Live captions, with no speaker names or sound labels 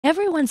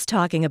Everyone's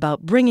talking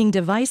about bringing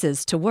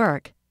devices to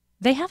work.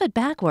 They have it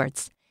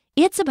backwards.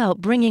 It's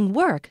about bringing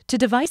work to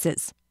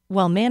devices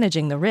while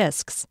managing the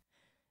risks.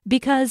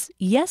 Because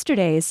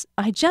yesterday's,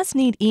 I just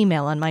need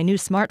email on my new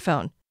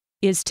smartphone,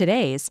 is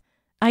today's,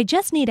 I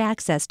just need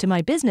access to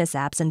my business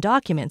apps and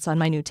documents on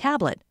my new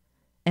tablet.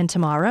 And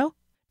tomorrow?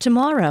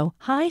 Tomorrow,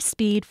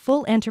 high-speed,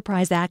 full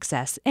enterprise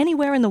access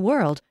anywhere in the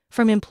world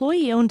from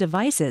employee-owned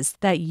devices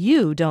that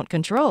you don't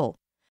control.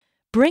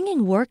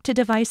 Bringing work to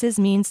devices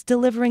means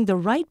delivering the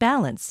right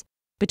balance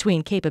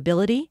between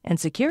capability and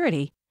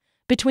security,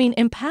 between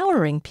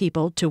empowering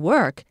people to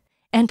work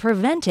and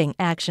preventing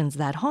actions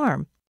that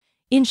harm,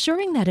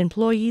 ensuring that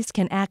employees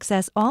can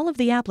access all of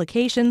the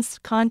applications,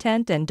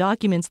 content, and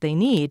documents they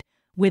need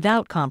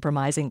without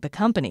compromising the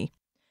company.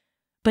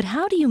 But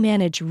how do you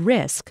manage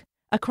risk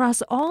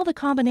across all the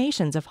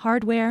combinations of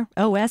hardware,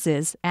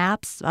 OSs,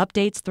 apps,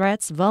 updates,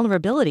 threats,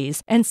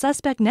 vulnerabilities, and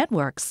suspect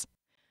networks?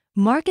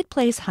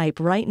 Marketplace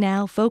hype right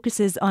now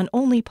focuses on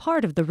only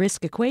part of the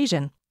risk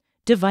equation: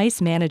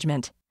 device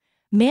management.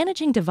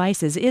 Managing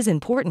devices is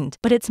important,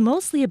 but it's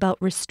mostly about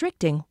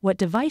restricting what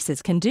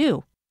devices can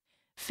do.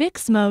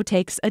 FixMo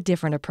takes a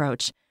different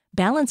approach,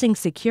 balancing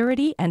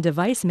security and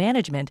device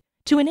management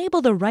to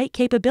enable the right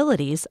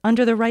capabilities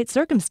under the right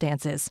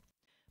circumstances.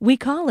 We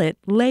call it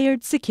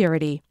layered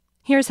security.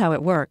 Here's how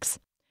it works.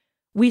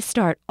 We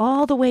start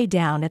all the way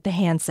down at the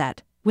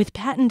handset with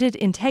patented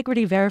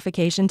integrity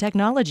verification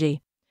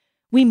technology.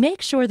 We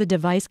make sure the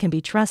device can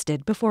be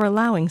trusted before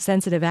allowing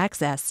sensitive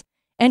access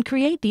and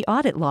create the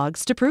audit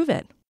logs to prove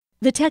it.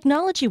 The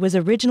technology was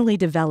originally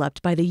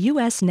developed by the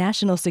U.S.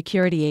 National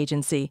Security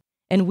Agency,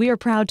 and we're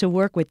proud to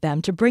work with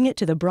them to bring it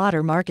to the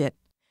broader market.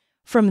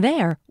 From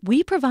there,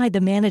 we provide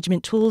the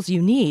management tools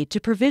you need to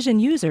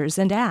provision users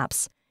and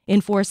apps,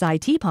 enforce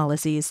IT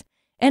policies,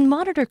 and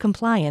monitor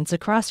compliance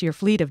across your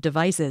fleet of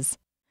devices.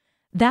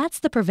 That's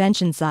the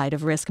prevention side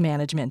of risk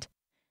management.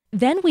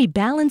 Then we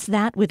balance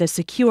that with a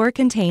secure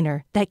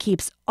container that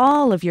keeps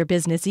all of your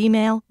business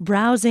email,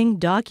 browsing,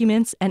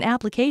 documents, and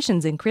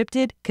applications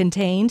encrypted,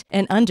 contained,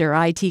 and under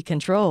IT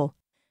control,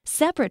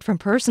 separate from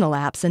personal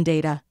apps and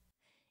data.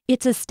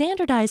 It's a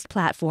standardized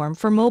platform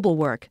for mobile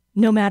work,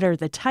 no matter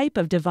the type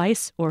of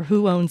device or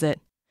who owns it.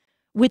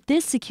 With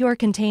this secure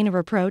container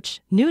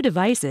approach, new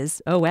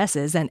devices,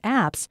 OSs, and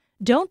apps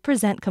don't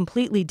present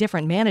completely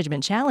different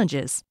management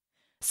challenges.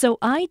 So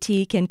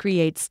IT can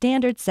create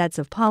standard sets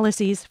of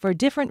policies for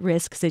different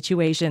risk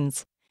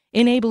situations,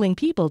 enabling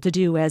people to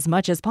do as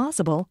much as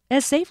possible,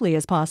 as safely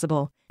as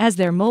possible, as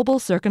their mobile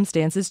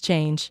circumstances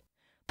change.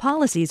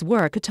 Policies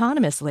work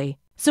autonomously,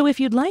 so if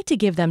you'd like to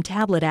give them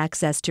tablet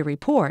access to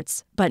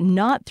reports, but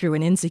not through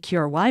an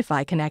insecure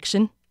Wi-Fi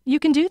connection, you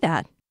can do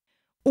that.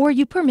 Or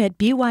you permit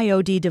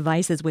BYOD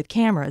devices with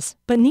cameras,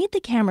 but need the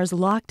cameras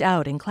locked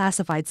out in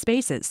classified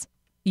spaces.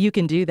 You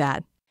can do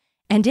that.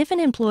 And if an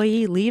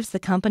employee leaves the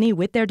company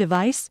with their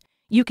device,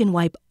 you can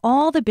wipe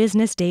all the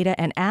business data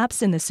and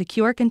apps in the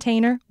secure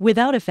container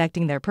without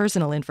affecting their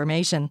personal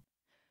information.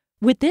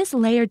 With this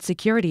layered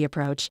security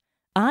approach,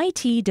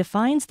 IT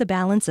defines the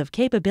balance of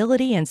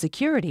capability and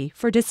security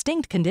for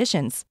distinct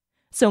conditions,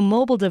 so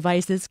mobile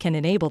devices can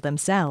enable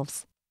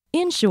themselves.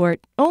 In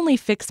short, only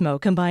FixMo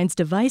combines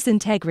device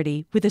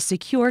integrity with a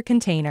secure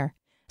container,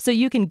 so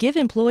you can give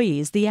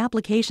employees the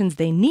applications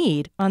they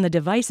need on the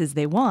devices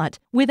they want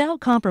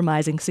without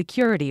compromising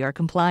security or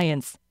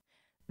compliance.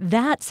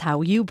 That's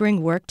how you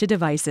bring work to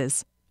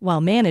devices while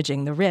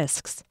managing the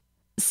risks.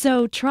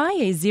 So try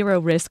a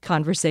zero-risk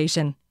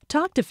conversation.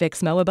 Talk to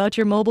FixMo about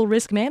your mobile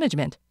risk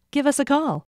management. Give us a call.